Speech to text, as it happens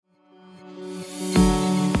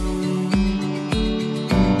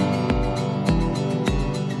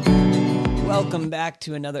Welcome back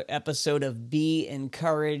to another episode of Be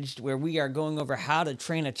Encouraged, where we are going over how to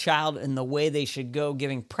train a child in the way they should go,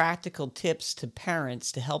 giving practical tips to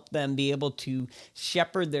parents to help them be able to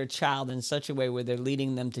shepherd their child in such a way where they're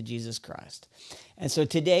leading them to Jesus Christ. And so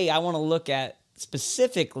today I want to look at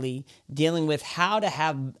specifically dealing with how to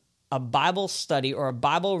have a Bible study or a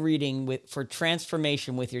Bible reading for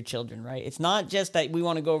transformation with your children, right? It's not just that we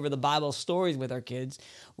want to go over the Bible stories with our kids.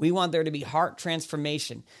 We want there to be heart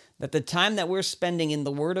transformation, that the time that we're spending in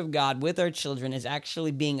the Word of God with our children is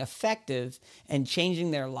actually being effective and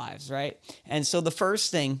changing their lives, right? And so the first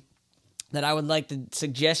thing that I would like to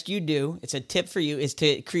suggest you do, it's a tip for you, is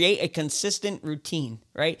to create a consistent routine,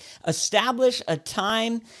 right? Establish a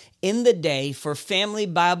time in the day for family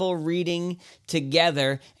Bible reading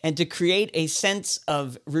together and to create a sense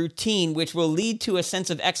of routine, which will lead to a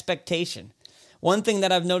sense of expectation. One thing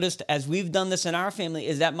that I've noticed as we've done this in our family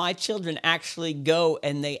is that my children actually go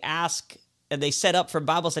and they set up for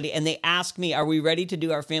Bible study and they ask me, are we ready to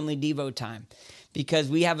do our family Devo time? Because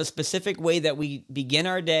we have a specific way that we begin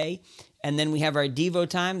our day, and then we have our Devo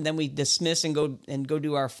time, then we dismiss and go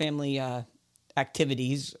do our family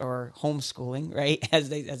activities or homeschooling, right? As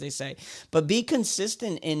they say. But be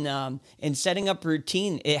consistent in setting up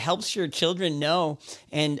routine. It helps your children know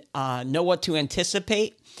what to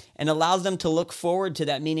anticipate and allows them to look forward to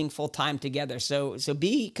that meaningful time together. So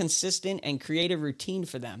be consistent and create a routine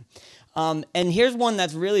for them. And here's one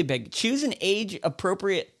that's really big. Choose an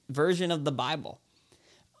age-appropriate version of the Bible.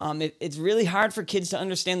 It's really hard for kids to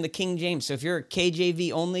understand the King James. So if you're a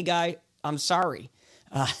KJV only guy, I'm sorry.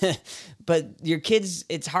 But your kids,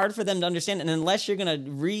 it's hard for them to understand. And unless you're going to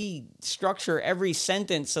restructure every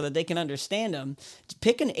sentence so that they can understand them,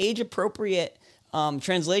 pick an age-appropriate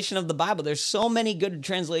translation of the Bible. There's so many good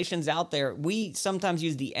translations out there. We sometimes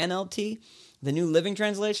use the NLT, the New Living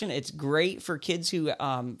Translation. It's great for kids who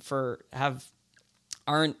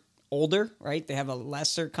aren't older, right? They have a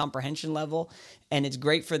lesser comprehension level, and it's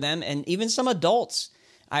great for them. And even some adults,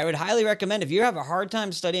 I would highly recommend, if you have a hard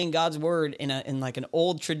time studying God's Word in like an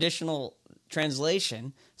old traditional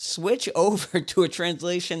translation, switch over to a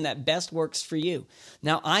translation that best works for you.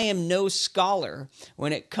 Now, I am no scholar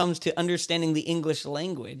when it comes to understanding the English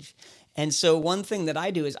language. And so one thing that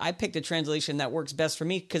I do is I pick the translation that works best for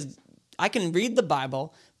me, because I can read the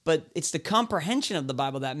Bible, but it's the comprehension of the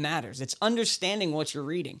Bible that matters. It's understanding what you're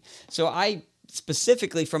reading. So I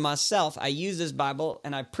specifically for myself, I use this Bible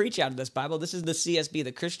and I preach out of this Bible. This is the CSB,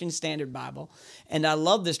 the Christian Standard Bible. And I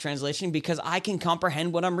love this translation because I can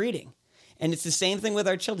comprehend what I'm reading. And it's the same thing with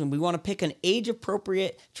our children. We want to pick an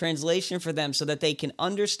age-appropriate translation for them so that they can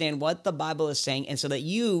understand what the Bible is saying and so that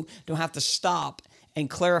you don't have to stop and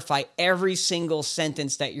clarify every single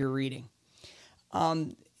sentence that you're reading.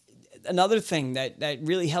 Another thing that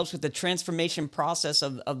really helps with the transformation process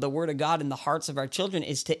of the Word of God in the hearts of our children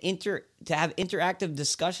is to have interactive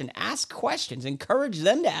discussion. Ask questions. Encourage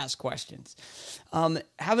them to ask questions.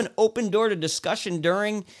 Have an open door to discussion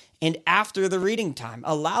during and after the reading time.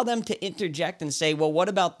 Allow them to interject and say, well, what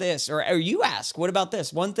about this? Or you ask, what about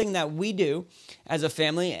this? One thing that we do as a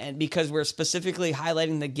family, and because we're specifically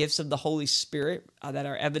highlighting the gifts of the Holy Spirit that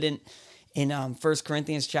are evident in 1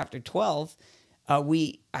 Corinthians chapter 12,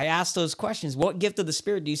 I ask those questions. What gift of the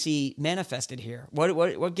Spirit do you see manifested here?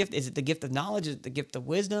 What gift? Is it the gift of knowledge? Is it the gift of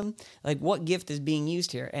wisdom? Like, what gift is being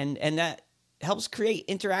used here? And that helps create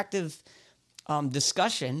interactive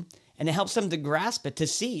discussion, and it helps them to grasp it, to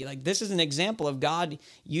see, like, this is an example of God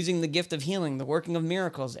using the gift of healing, the working of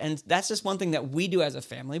miracles. And that's just one thing that we do as a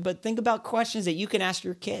family. But think about questions that you can ask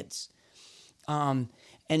your kids.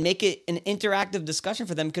 And make it an interactive discussion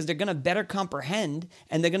for them, because they're going to better comprehend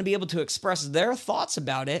and they're going to be able to express their thoughts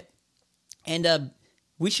about it. And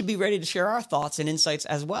we should be ready to share our thoughts and insights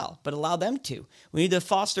as well, but allow them to. We need to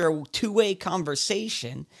foster a two-way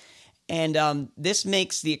conversation, and this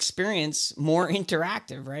makes the experience more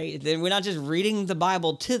interactive, right? We're not just reading the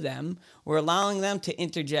Bible to them, we're allowing them to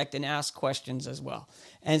interject and ask questions as well.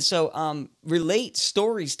 And so relate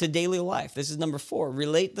stories to daily life. This is number 4.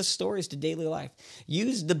 Relate the stories to daily life.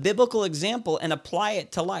 Use the biblical example and apply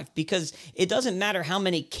it to life, because it doesn't matter how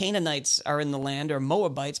many Canaanites are in the land or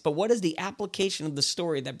Moabites, but what is the application of the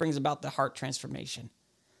story that brings about the heart transformation,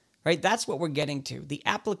 right? That's what we're getting to. The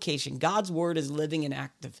application. God's Word is living and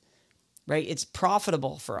active, right? It's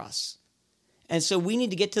profitable for us. And so we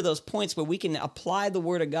need to get to those points where we can apply the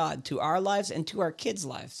Word of God to our lives and to our kids'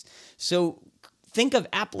 lives. So think of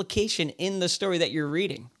application in the story that you're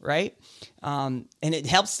reading, right? And it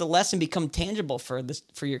helps the lesson become tangible for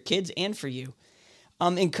your kids and for you.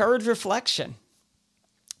 Encourage reflection.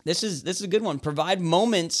 This is a good one. Provide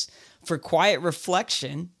moments for quiet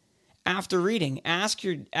reflection After reading, ask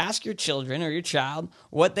your children or your child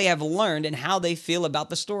what they have learned and how they feel about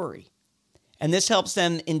the story. And this helps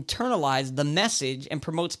them internalize the message and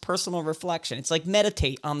promotes personal reflection. It's like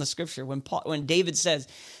meditate on the scripture. When David says,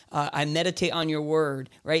 I meditate on your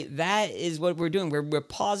word, right? That is what we're doing. We're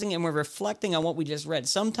pausing and we're reflecting on what we just read.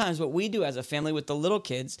 Sometimes what we do as a family with the little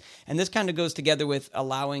kids, and this kind of goes together with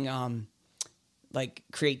allowing like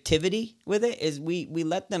creativity with it, is we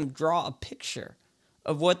let them draw a picture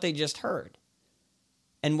of what they just heard.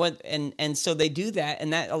 And so they do that,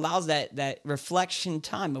 and that allows that reflection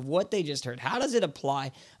time of what they just heard. How does it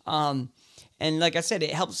apply? And like I said,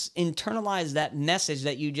 it helps internalize that message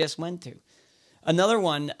that you just went through. Another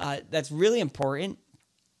one that's really important,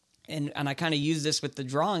 and I kind of use this with the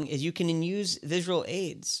drawing, is you can use visual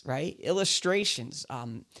aids, right? Illustrations,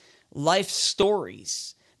 life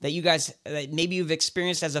stories that maybe you've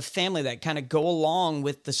experienced as a family that kind of go along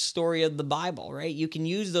with the story of the Bible, right? You can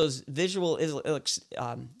use those visual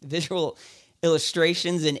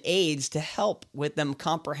illustrations and aids to help with them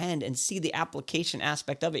comprehend and see the application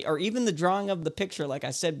aspect of it, or even the drawing of the picture, like I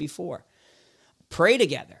said before. Pray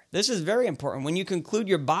together. This is very important. When you conclude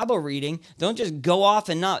your Bible reading, don't just go off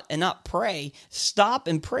and not pray. Stop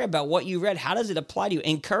and pray about what you read. How does it apply to you?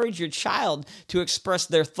 Encourage your child to express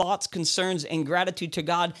their thoughts, concerns, and gratitude to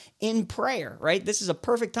God in prayer, right? This is a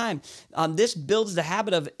perfect time. This builds the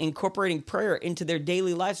habit of incorporating prayer into their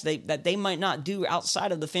daily lives that they might not do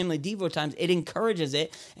outside of the family Devo times. It encourages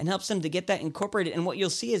it and helps them to get that incorporated. And what you'll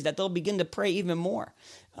see is that they'll begin to pray even more.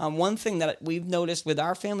 One thing that we've noticed with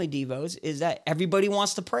our family Devos is that everybody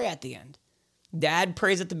wants to pray at the end. Dad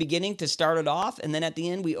prays at the beginning to start it off, and then at the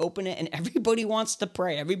end we open it, and everybody wants to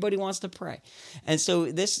pray. Everybody wants to pray. And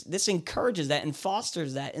so this encourages that and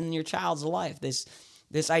fosters that in your child's life,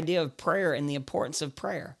 this idea of prayer and the importance of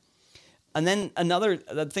prayer. And then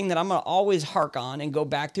the thing that I'm going to always hark on and go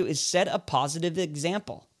back to is set a positive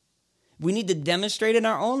example. We need to demonstrate in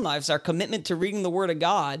our own lives our commitment to reading the Word of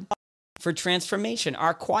God for transformation,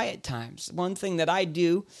 our quiet times. One thing that I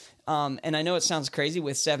do, and I know it sounds crazy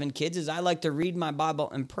with 7 kids, is I like to read my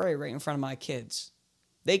Bible and pray right in front of my kids.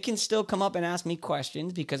 They can still come up and ask me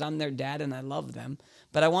questions because I'm their dad and I love them.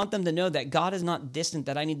 But I want them to know that God is not distant,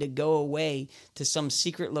 that I need to go away to some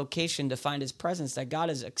secret location to find his presence, that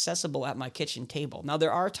God is accessible at my kitchen table. Now,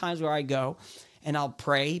 there are times where I go and I'll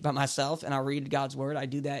pray by myself and I'll read God's word. I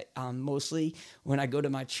do that mostly when I go to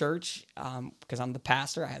my church because I'm the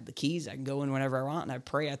pastor. I have the keys. I can go in whenever I want and I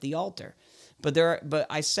pray at the altar. But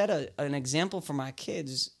I set an example for my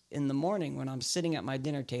kids in the morning when I'm sitting at my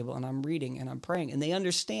dinner table and I'm reading and I'm praying, and they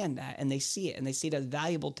understand that and they see it as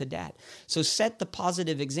valuable to dad. So set the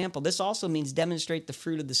positive example. This also means demonstrate the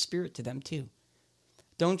fruit of the Spirit to them too.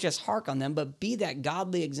 Don't just hark on them, but be that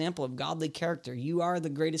godly example of godly character. You are the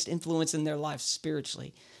greatest influence in their life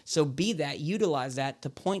spiritually. So be that, utilize that to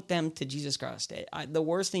point them to Jesus Christ. The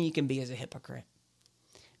worst thing you can be is a hypocrite.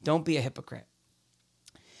 Don't be a hypocrite.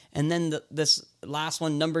 And then this last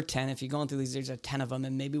one, number 10, if you're going through these, there's 10 of them,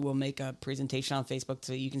 and maybe we'll make a presentation on Facebook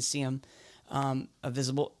so you can see them. A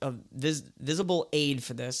visible aid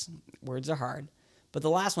for this. Words are hard. But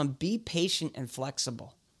the last one, be patient and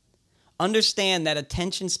flexible. Understand that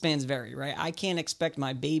attention spans vary, right? I can't expect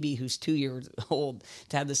my baby who's 2 years old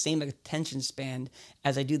to have the same attention span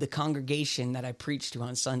as I do the congregation that I preach to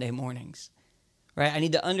on Sunday mornings, right? I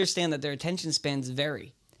need to understand that their attention spans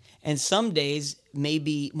vary. And some days may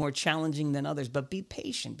be more challenging than others, but be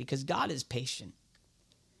patient because God is patient.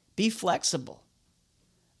 Be flexible.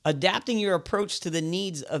 Adapting your approach to the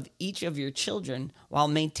needs of each of your children while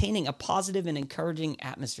maintaining a positive and encouraging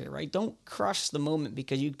atmosphere, right? Don't crush the moment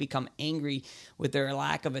because you become angry with their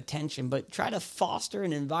lack of attention, but try to foster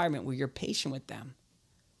an environment where you're patient with them.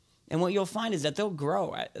 And what you'll find is that they'll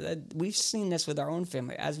grow. We've seen this with our own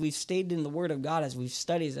family. As we've stayed in the Word of God, as we've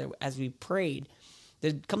studied, as we've prayed,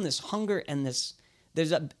 there's come this hunger and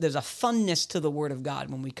there's a funness to the Word of God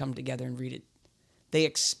when we come together and read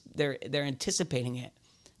it. They're anticipating it.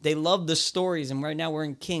 They love the stories, and right now we're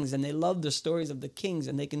in Kings, and they love the stories of the kings,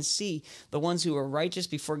 and they can see the ones who are righteous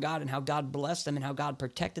before God and how God blessed them and how God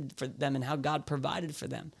protected for them and how God provided for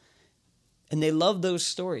them. And they love those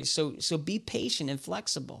stories. So be patient and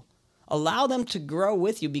flexible. Allow them to grow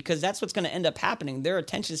with you because that's what's going to end up happening. Their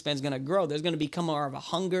attention span is going to grow. There's going to become more of a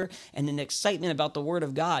hunger and an excitement about the Word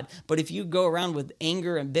of God. But if you go around with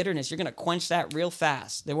anger and bitterness, you're going to quench that real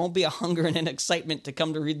fast. There won't be a hunger and an excitement to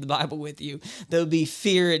come to read the Bible with you. There'll be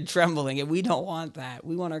fear and trembling, and we don't want that.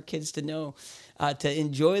 We want our kids to know to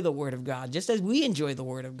enjoy the Word of God, just as we enjoy the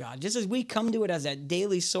Word of God, just as we come to it as that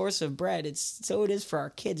daily source of bread. So it is for our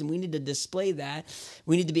kids, and we need to display that.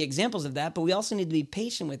 We need to be examples of that, but we also need to be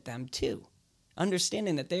patient with them too.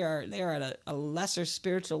 understanding that they are at a lesser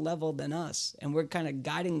spiritual level than us, and we're kind of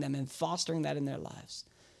guiding them and fostering that in their lives.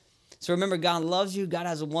 So remember, God loves you. God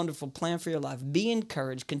has a wonderful plan for your life. Be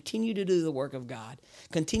encouraged. Continue to do the work of God.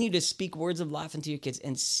 Continue to speak words of life into your kids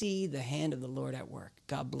and see the hand of the Lord at work.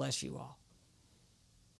 God bless you all.